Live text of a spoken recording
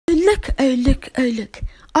look, oh look,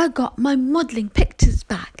 I got my modelling pictures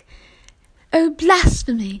back. Oh,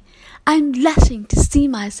 blasphemy, I'm blushing to see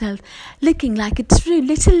myself looking like a true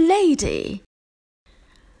little lady.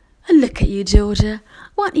 Look at you, Georgia,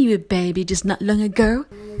 weren't you a baby just not long ago?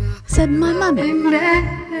 Said my mummy.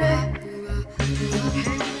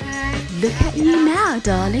 Look at you now,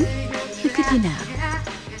 darling, look at you now.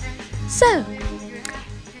 So,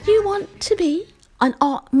 you want to be an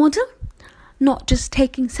art model? Not just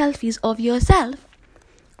taking selfies of yourself?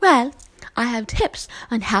 Well, I have tips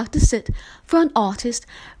on how to sit for an artist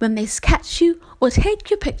when they sketch you or take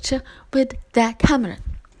your picture with their camera.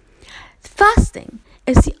 The first thing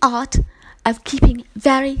is the art of keeping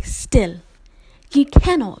very still. You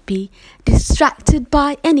cannot be distracted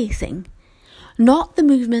by anything, not the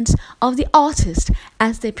movements of the artist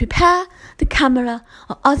as they prepare the camera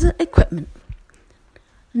or other equipment,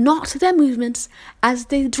 not their movements as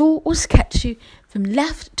they draw or sketch you from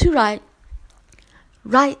left to right,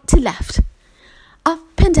 right to left, up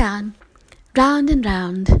and down, round and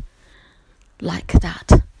round, like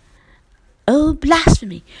that. Oh,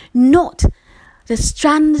 blasphemy, not the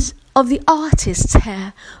strands of the artist's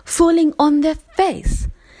hair falling on their face,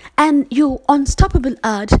 and your unstoppable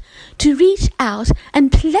urge to reach out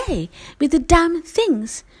and play with the damn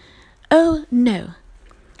things. Oh, no.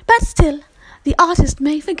 But still, the artist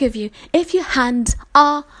may forgive you if your hands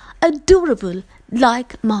are adorable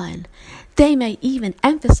like mine. They may even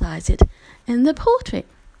emphasize it in the portrait.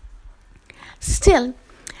 Still,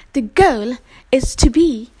 the goal is to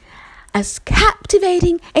be as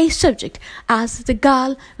captivating a subject as the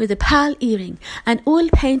girl with the pearl earring, an oil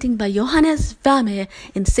painting by Johannes Vermeer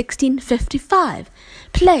in 1655,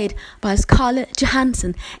 played by Scarlett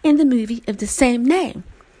Johansson in the movie of the same name.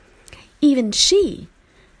 Even she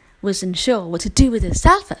wasn't sure what to do with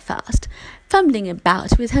herself at first, fumbling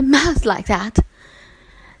about with her mouth like that.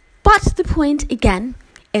 But the point again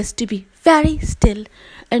is to be very still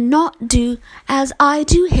and not do as I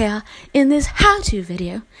do here in this how-to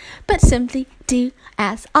video, but simply do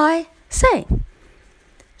as I say.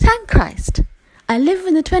 Thank Christ, I live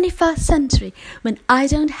in the 21st century when I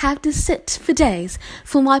don't have to sit for days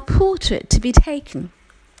for my portrait to be taken.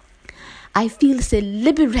 I feel so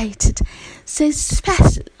liberated, so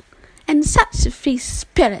special, and such a free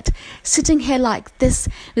spirit sitting here like this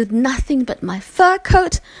with nothing but my fur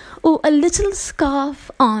coat or a little scarf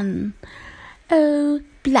on. Oh,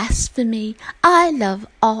 blasphemy, I love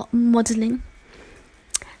art modelling.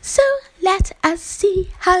 So let us see,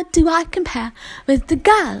 how do I compare with the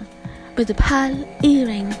girl with the pearl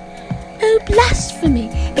earring? Oh, blasphemy,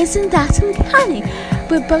 isn't that uncanny?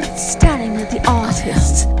 We're both staring at the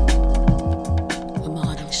artist.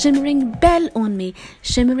 Shimmering belle on me,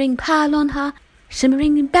 shimmering pearl on her,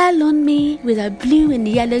 shimmering belle on me with her blue and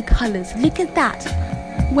yellow colours. Look at that.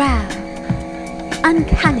 Wow.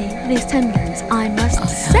 Uncanny resemblance, I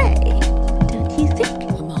must say. Don't you think?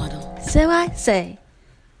 So I say.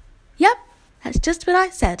 Yep, that's just what I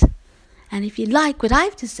said. And if you like what I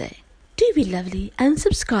have to say, do be lovely and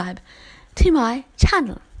subscribe to my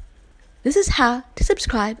channel. This is how to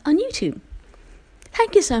subscribe on YouTube.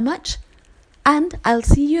 Thank you so much. And I'll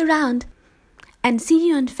see you around. And see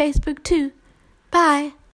you on Facebook too.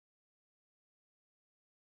 Bye.